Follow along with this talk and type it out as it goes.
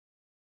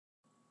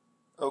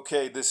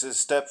Okay, this is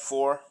step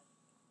 4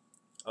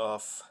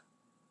 of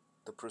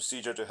the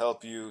procedure to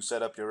help you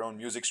set up your own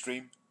music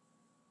stream.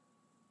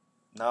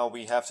 Now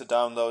we have to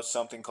download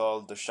something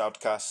called the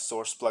Shoutcast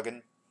Source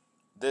plugin.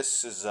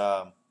 This is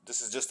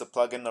just a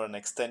plugin or an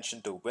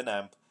extension to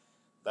Winamp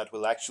that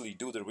will actually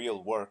do the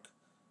real work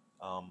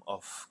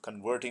of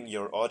converting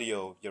your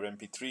audio, your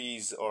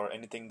MP3s, or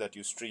anything that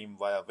you stream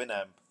via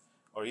Winamp,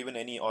 or even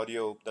any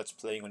audio that's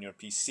playing on your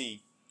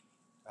PC,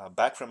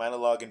 back from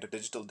analog into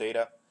digital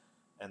data,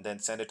 and then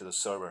send it to the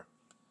server.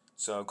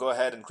 So go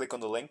ahead and click on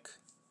the link.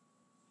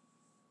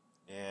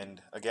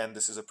 And again,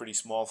 this is a pretty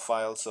small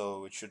file,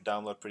 so it should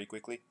download pretty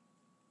quickly.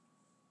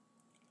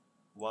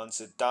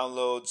 Once it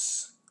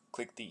downloads,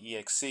 click the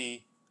exe,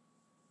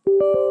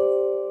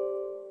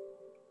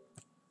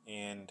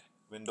 and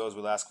Windows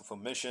will ask for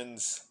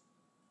permissions.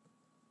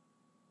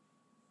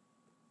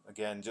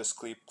 Again, just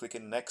click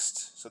in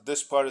next. So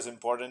this part is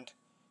important.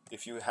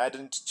 If you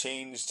hadn't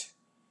changed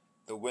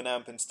the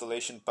Winamp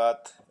installation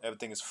path,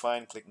 everything is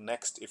fine. Click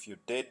next. If you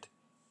did,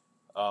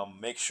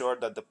 make sure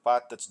that the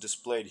path that's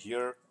displayed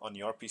here on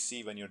your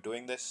PC when you're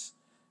doing this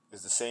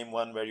is the same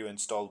one where you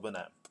installed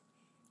Winamp.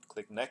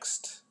 Click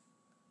next,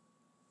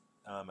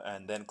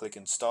 and then click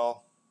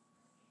install,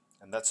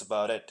 and that's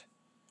about it.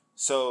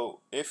 So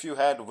if you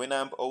had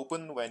Winamp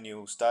open when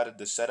you started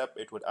the setup,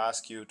 it would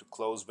ask you to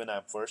close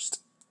Winamp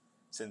first,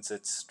 since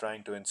it's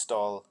trying to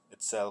install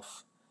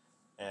itself,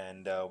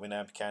 and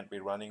Winamp can't be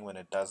running when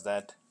it does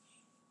that.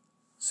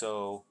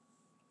 So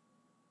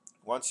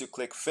once you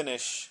click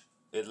finish,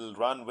 it'll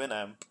run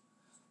Winamp,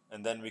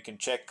 and then we can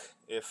check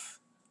if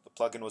the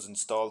plugin was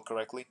installed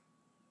correctly.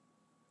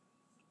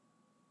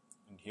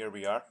 And here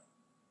we are.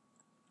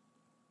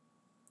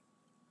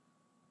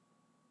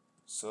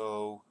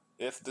 So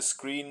if the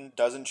screen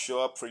doesn't show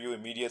up for you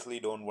immediately,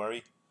 don't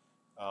worry.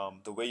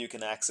 The way you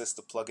can access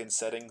the plugin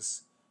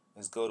settings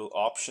is go to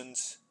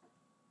Options,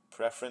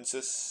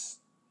 Preferences,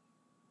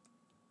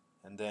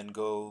 and then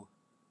go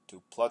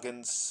to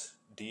Plugins,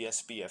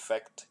 DSP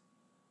Effect,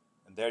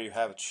 and there you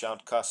have it,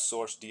 Shoutcast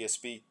Source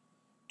DSP.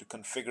 To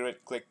configure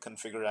it, click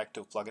Configure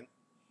Active Plugin,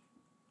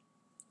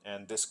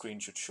 and this screen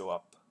should show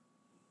up.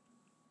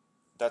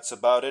 That's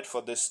about it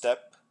for this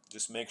step.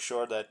 Just make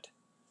sure that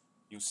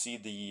you see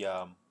the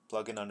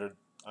plugin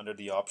under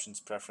the Options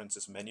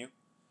Preferences menu,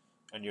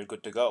 and you're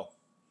good to go.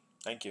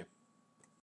 Thank you.